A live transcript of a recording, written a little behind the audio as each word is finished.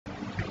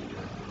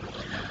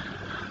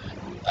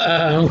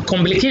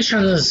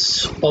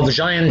Complications of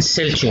giant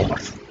cell tumor.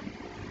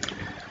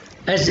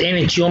 As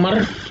any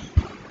tumor,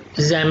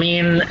 the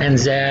main and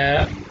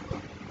the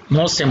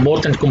most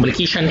important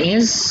complication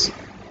is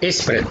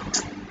spread.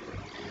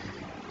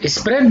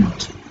 Spread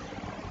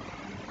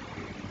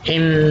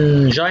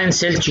in giant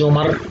cell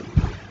tumor,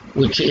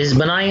 which is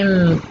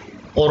benign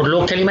or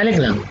locally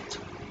malignant,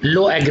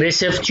 low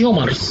aggressive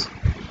tumors.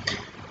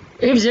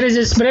 If there is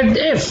a spread,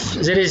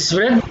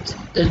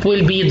 it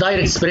will be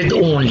direct spread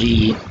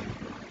only.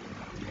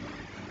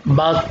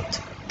 But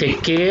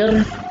take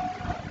care,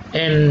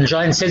 in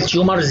giant cell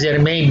tumors there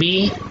may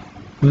be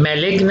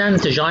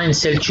malignant giant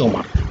cell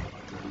tumor.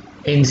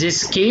 In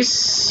this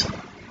case,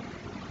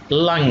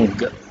 lung.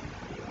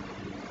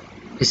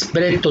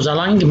 Spread to the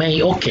lung may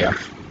occur.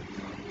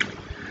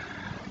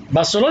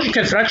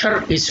 Pathological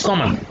fracture is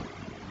common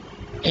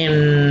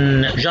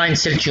in giant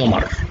cell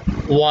tumor.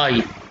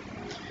 Why?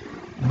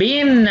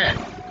 Pain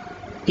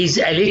is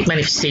a late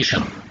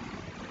manifestation,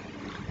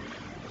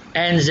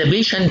 and the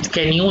patient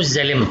can use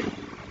the limb,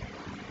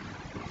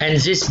 and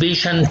this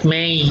patient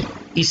may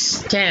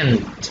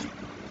stand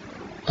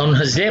on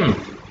his limb.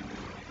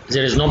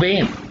 There is no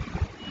pain,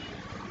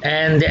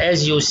 and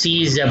as you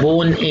see, the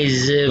bone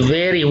is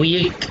very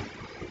weak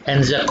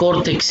and the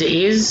cortex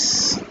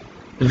is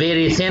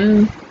very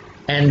thin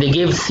and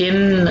give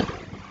thin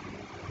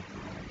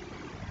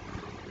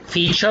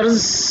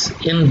features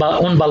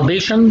on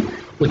palpation,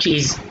 which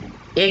is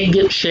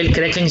egg shell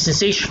crackling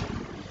sensation.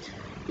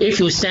 If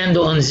you stand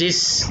on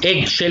this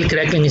egg shell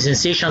crackling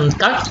sensation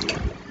tuck,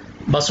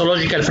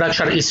 pathological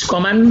fracture is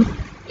common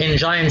in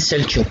giant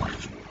cell tumor.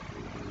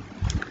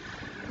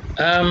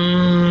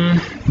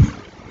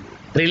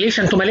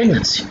 Relation to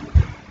malignancy.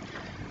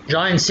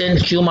 Giant cell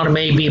tumor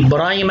may be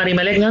primary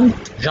malignant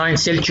giant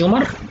cell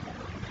tumor,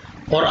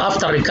 or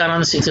after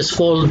recurrence it is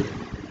called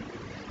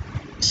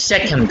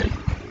secondary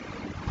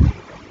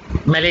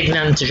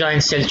malignant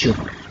giant cell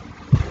tumor.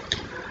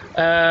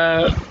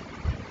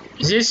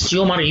 This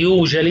tumor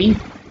usually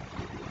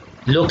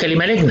locally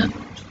malignant,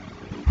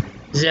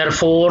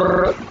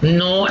 therefore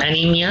no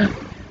anemia,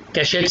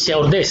 cachexia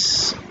or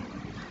death.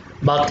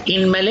 But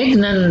in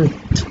malignant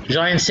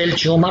giant cell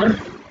tumor,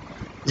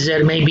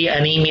 there may be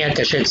anemia,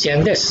 cachexia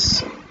and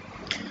death.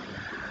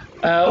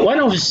 One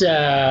of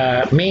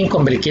the main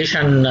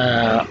complications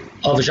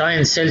of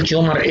giant cell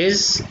tumor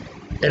is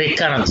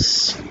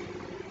recurrence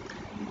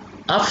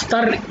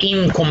after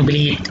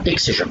incomplete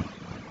excision.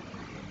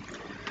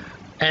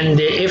 And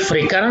if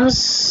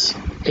recurrence,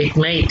 it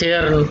may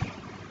turn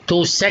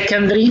to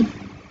secondary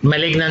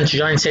malignant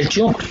giant cell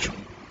tumor.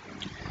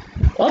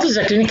 What is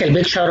the clinical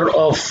picture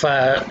of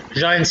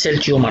giant cell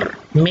tumor?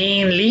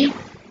 Mainly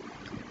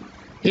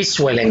is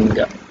swelling.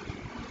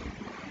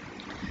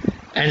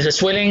 And the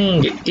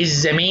swelling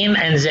is the main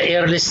and the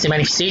earliest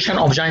manifestation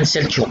of giant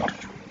cell tumor.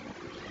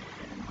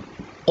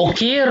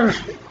 Occur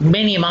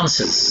many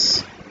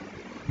months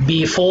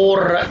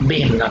before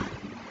pain.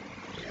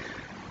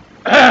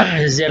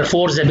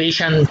 Therefore, the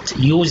patient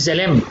use the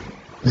limb.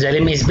 The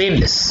limb is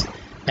painless,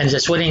 and the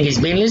swelling is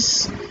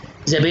painless.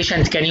 The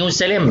patient can use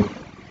the limb,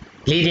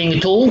 leading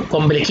to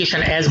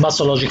complication as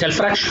pathological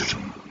fracture.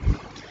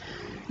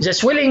 The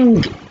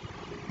swelling,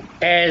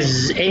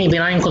 as any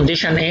benign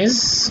condition,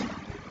 is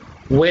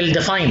well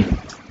defined,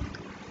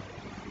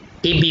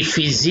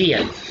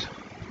 epiphyseal,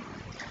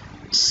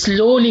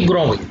 slowly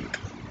growing,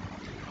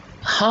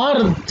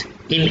 hard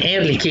in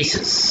early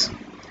cases,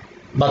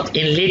 but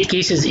in late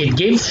cases it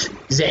gives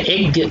the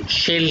egg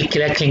shell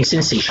crackling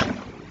sensation.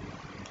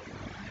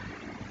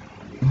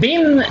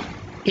 Pain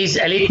is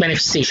a late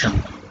manifestation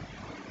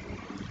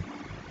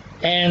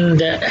and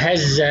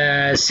has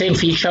the same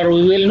feature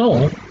we will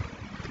know: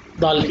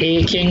 dull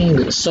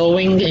aching,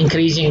 sewing,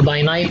 increasing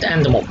by night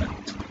and movement.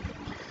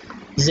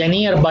 The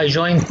nearby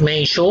joint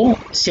may show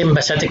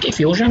sympathetic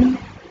effusion,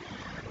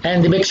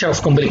 and the picture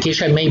of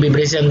complication may be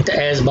present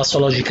as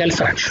pathological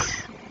fracture.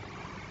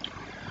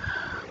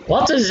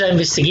 What is the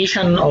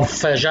investigation of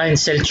giant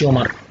cell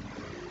tumor?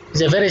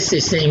 The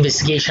first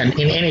investigation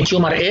in any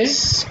tumor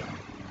is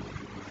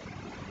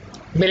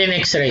Belen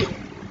X-ray.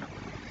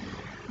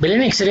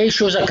 Belen X-ray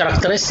shows a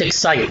characteristic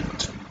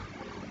site,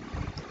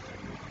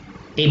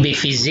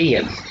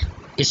 epiphyseal,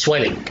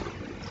 swelling,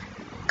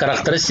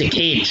 characteristic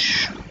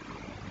age,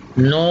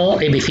 no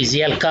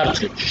epiphyseal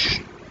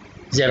cartilage.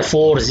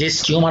 Therefore,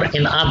 this tumor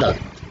in adult,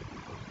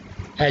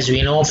 as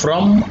we know,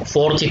 from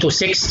 40 to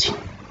 60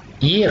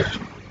 years,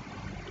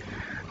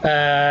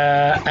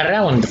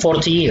 around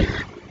 40 years,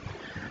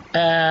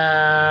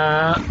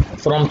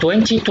 from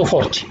 20 to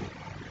 40.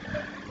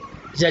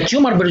 The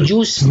tumor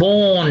produces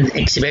bone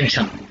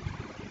expansion,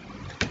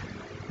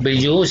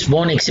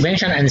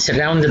 and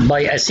surrounded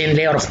by a thin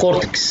layer of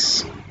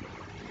cortex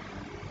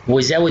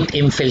without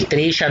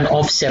infiltration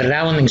of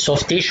surrounding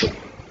soft tissue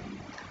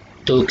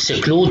to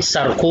exclude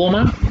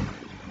sarcoma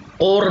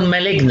or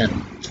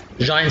malignant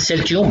giant cell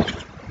tumor.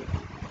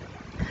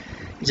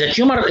 The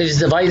tumor is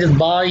divided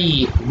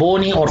by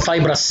bony or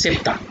fibrous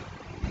septa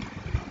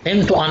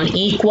into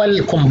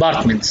unequal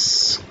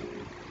compartments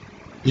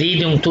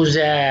leading to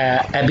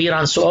the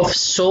appearance of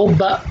soap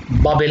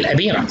bubble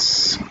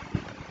appearance.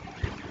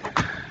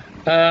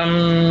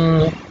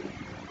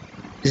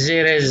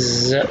 There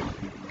is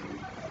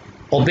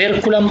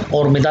operculum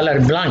or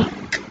medullary blank,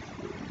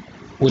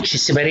 which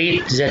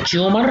separates the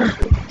tumor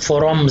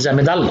from the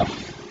medulla.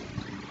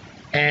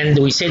 And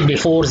we said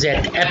before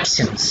that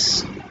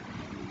absence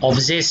of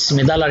this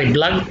medullary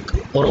blank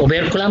or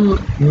operculum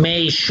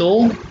may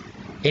show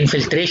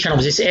infiltration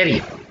of this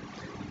area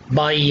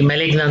by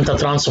malignant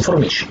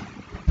transformation.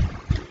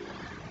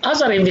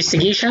 Other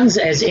investigations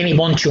as any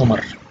bone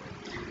tumor,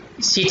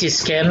 CT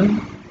scan,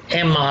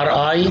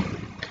 MRI,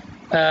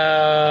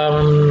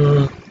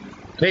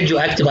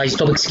 radioactive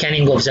isotopic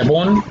scanning of the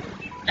bone,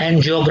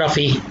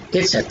 angiography,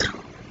 etc.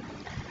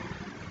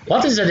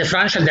 What is the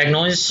differential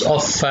diagnosis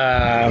of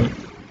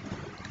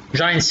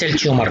giant cell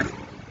tumor?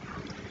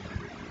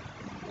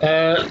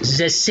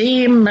 The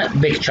same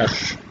picture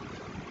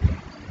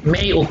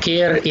may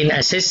occur in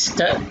a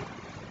cyst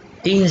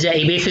in the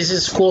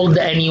epiphysis called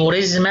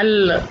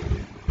aneurysmal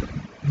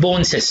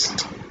bone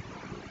cyst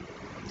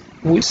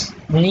with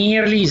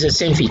nearly the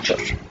same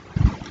feature.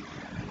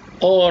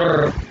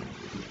 Or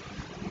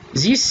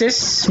these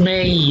cysts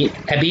may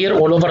appear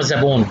all over the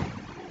bone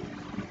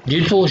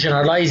due to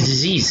generalized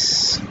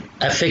disease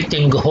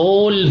affecting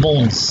whole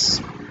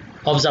bones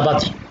of the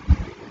body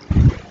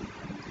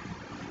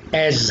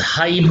as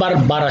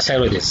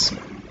hyperparathyroidism.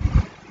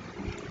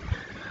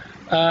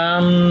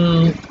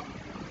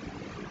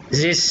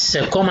 This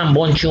common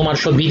bone tumor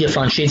should be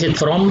differentiated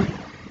from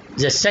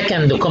the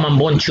second common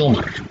bone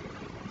tumor,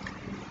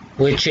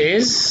 which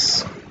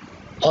is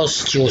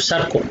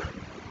osteosarcoma.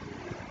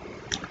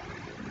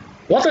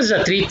 What is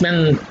the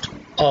treatment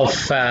of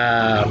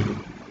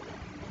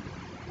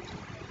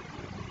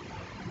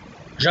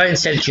giant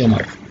cell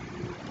tumor?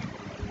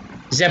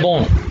 The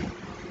bone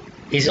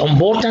is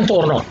important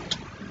or not?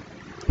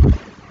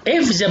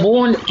 If the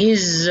bone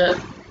is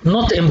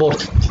not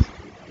important,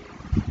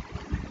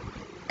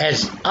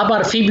 as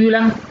upper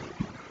fibula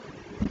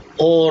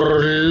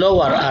or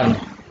lower ulna.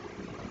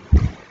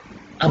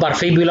 Upper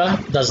fibula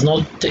does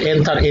not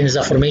enter in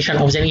the formation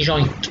of the knee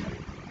joint,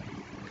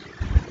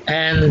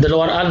 and the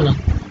lower ulna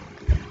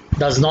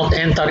does not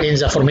enter in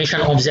the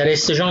formation of the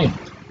wrist joint.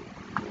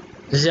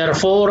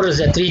 Therefore,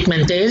 the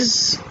treatment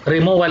is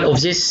removal of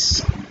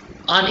this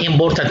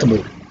unimportant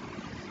bone,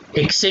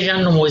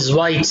 excision with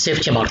wide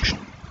safety margin.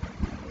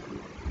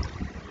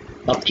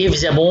 But if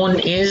the bone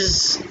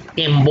is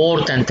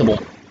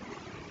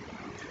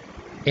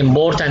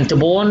important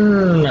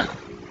bone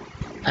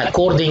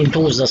according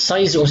to the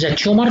size of the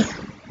tumor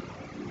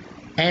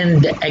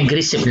and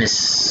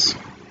aggressiveness.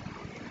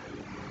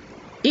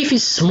 If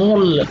it's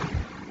small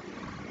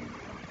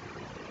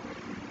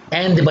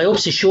and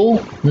biopsy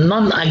show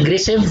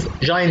non-aggressive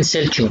giant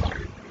cell tumor,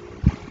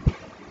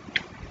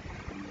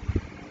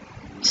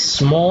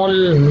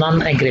 small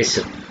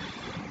non-aggressive,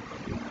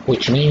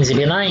 which means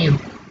benign,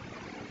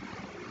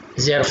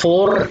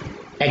 therefore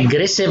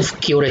aggressive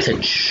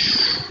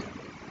curettage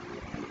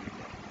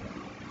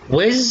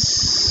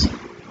with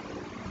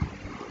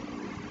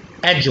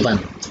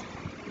adjuvant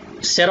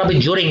therapy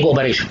during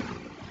operation.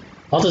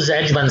 What is the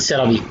adjuvant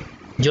therapy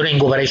during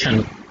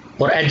operation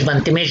or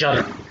adjuvant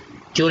measure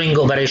during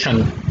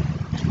operation?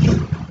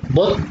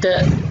 Put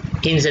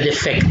in the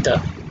defect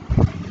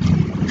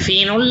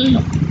phenol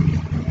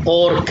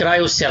or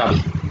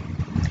cryotherapy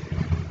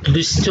to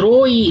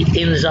destroy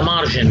in the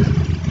margin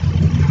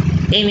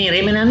any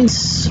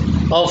remnants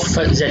of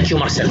the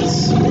tumor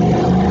cells.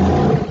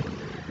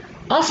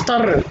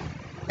 After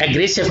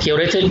aggressive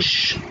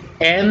curettage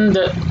and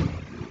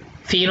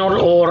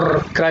phenol or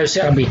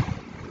cryotherapy,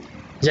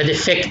 the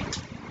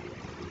defect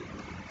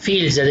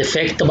fills the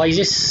defect by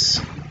this.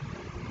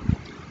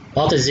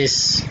 What is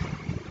this?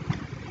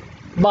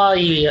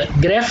 By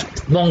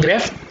graft, bone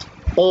graft,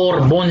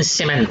 or bone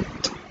cement.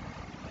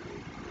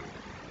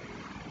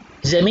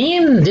 The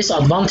main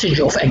disadvantage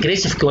of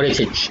aggressive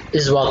curettage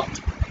is what?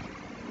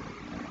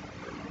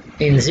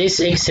 In this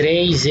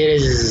X-ray, there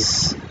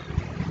is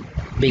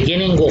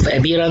beginning of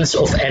appearance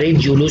of a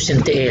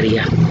radiolucent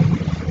area,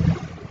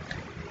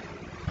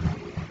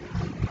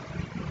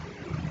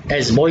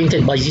 as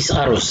pointed by these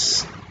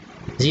arrows.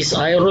 These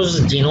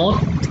arrows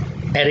denote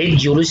a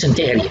radiolucent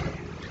area.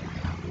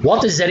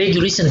 What is the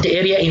radiolucent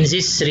area in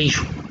this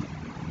region?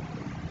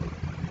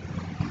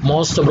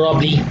 Most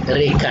probably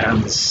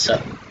recurrence.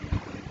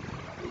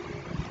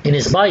 In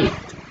spite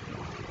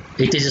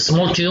it is a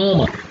small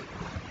tumor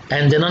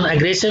and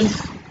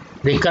non-aggressive,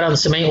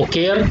 recurrence may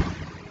occur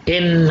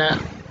in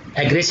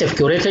aggressive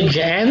curettage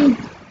and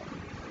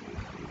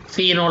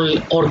phenol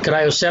or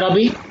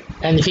cryotherapy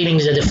and filling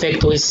the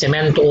defect with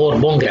cement or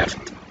bone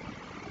graft.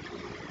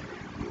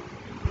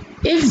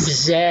 If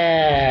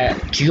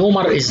the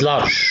tumor is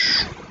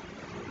large,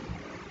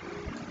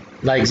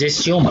 like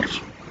this tumor,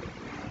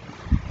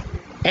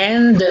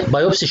 and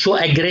biopsy show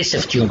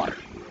aggressive tumor,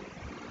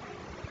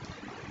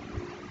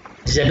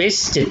 the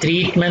best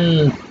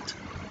treatment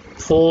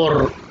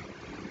for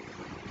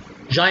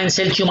giant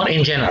cell tumor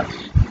in general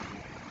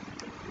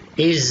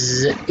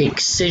is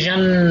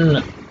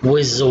excision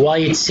with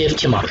white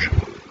safety margin.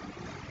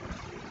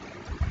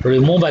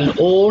 Removal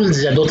all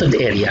the dotted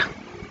area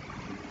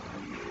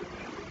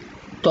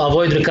to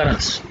avoid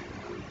recurrence.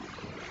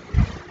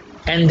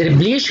 And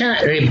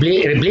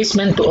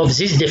replacement of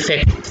this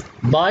defect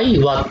by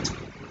what?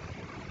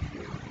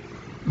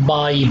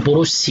 By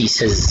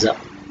prosthesis.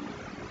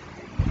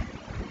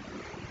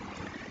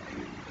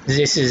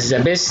 This is the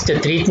best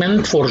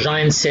treatment for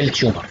giant cell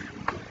tumor.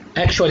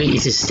 Actually,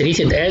 it is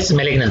treated as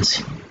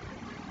malignancy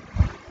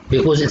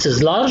because it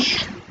is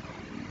large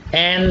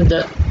and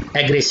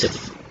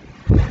aggressive.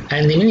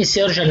 And many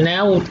surgeons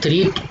now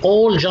treat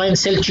all giant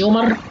cell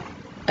tumor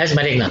as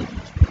malignant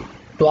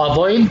to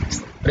avoid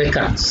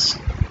recurrence.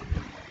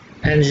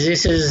 And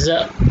this is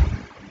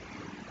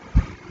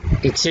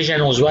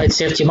excision with wide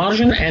safety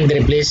margin and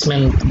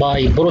replacement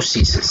by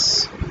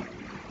prosthesis.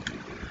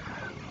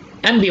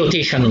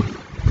 Amputation.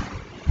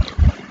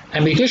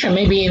 Amputation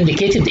may be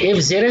indicated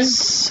if there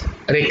is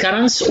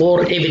recurrence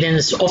or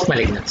evidence of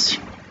malignancy.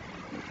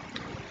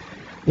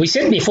 We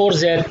said before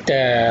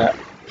that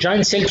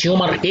giant cell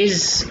tumor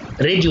is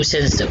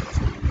radiosensitive.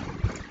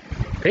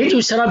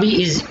 Radiotherapy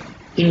is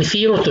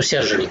inferior to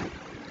surgery,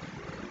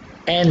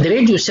 and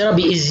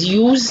radiotherapy is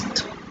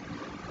used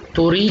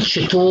to reach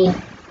to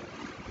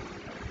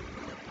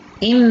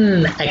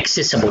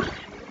inaccessible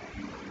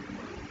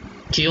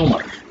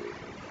tumor.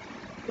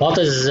 What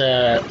is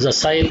the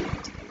site?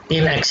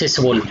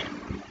 Inaccessible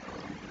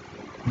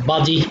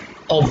body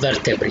of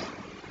vertebrae.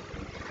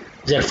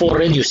 Therefore,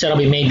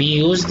 radiotherapy may be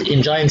used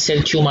in giant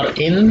cell tumor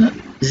in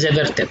the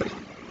vertebrae.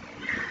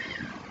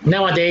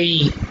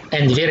 Nowadays,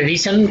 and very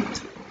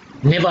recent,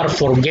 never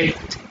forget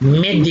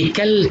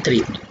medical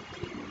treatment.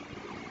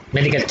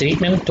 Medical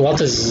treatment, what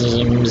is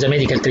the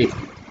medical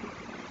treatment?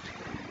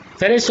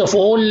 First of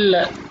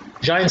all,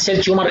 giant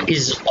cell tumor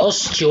is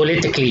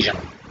osteolytic lesion.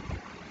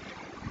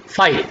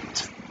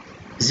 Fight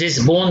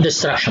this bone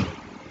destruction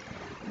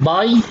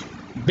by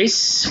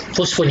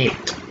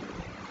bisphosphonate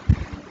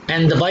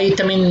and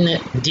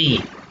vitamin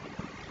D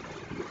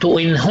to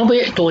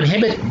inhibit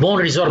bone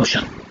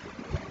resorption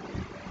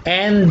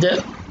and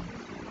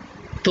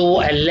to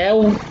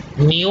allow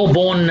new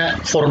bone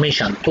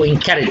formation, to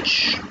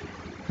encourage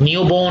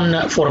new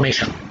bone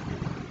formation.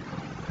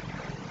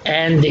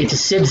 And it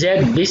is said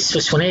that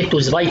bisphosphonate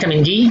with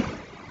vitamin D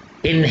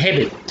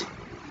inhibit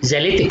the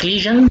lytic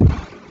lesion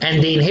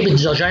and they inhibit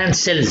the giant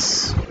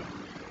cells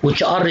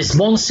which are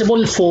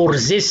responsible for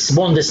this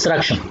bone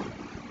destruction.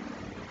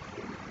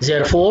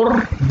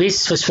 Therefore,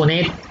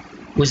 bisphosphonate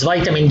with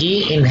vitamin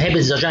D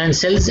inhibits the giant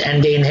cells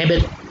and they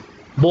inhibit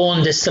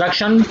bone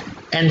destruction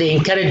and they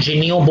encourage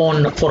new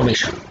bone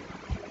formation.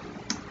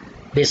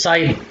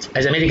 Besides,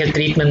 as a medical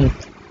treatment,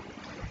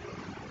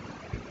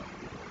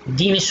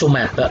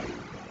 denosumab.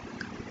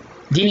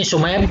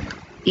 Denosumab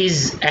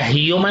is a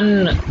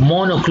human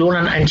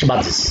monoclonal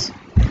antibodies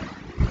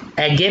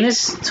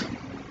against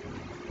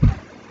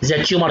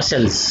the tumor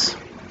cells,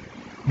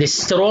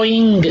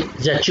 destroying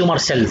the tumor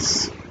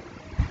cells,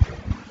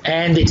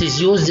 and it is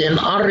used in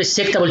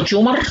unresectable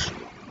tumor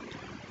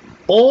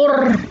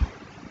or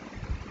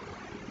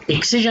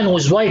excision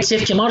with wide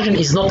safety margin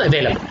is not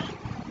available,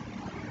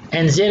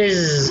 and there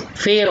is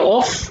fear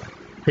of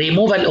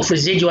removal of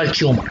residual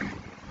tumor.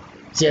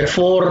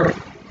 Therefore,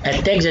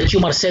 attack the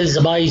tumor cells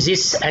by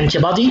this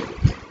antibody,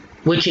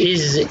 which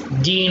is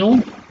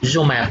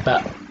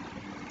denosumab,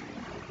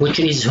 which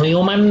is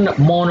human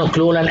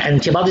monoclonal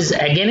antibodies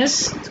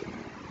against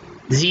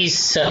these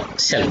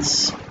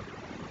cells.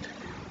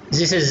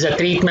 This is the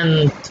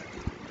treatment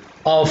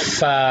of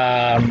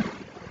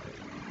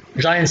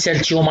giant cell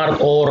tumor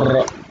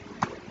or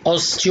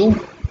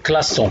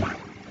osteoclastoma.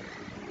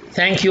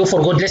 Thank you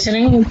for good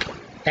listening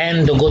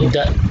and good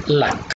luck.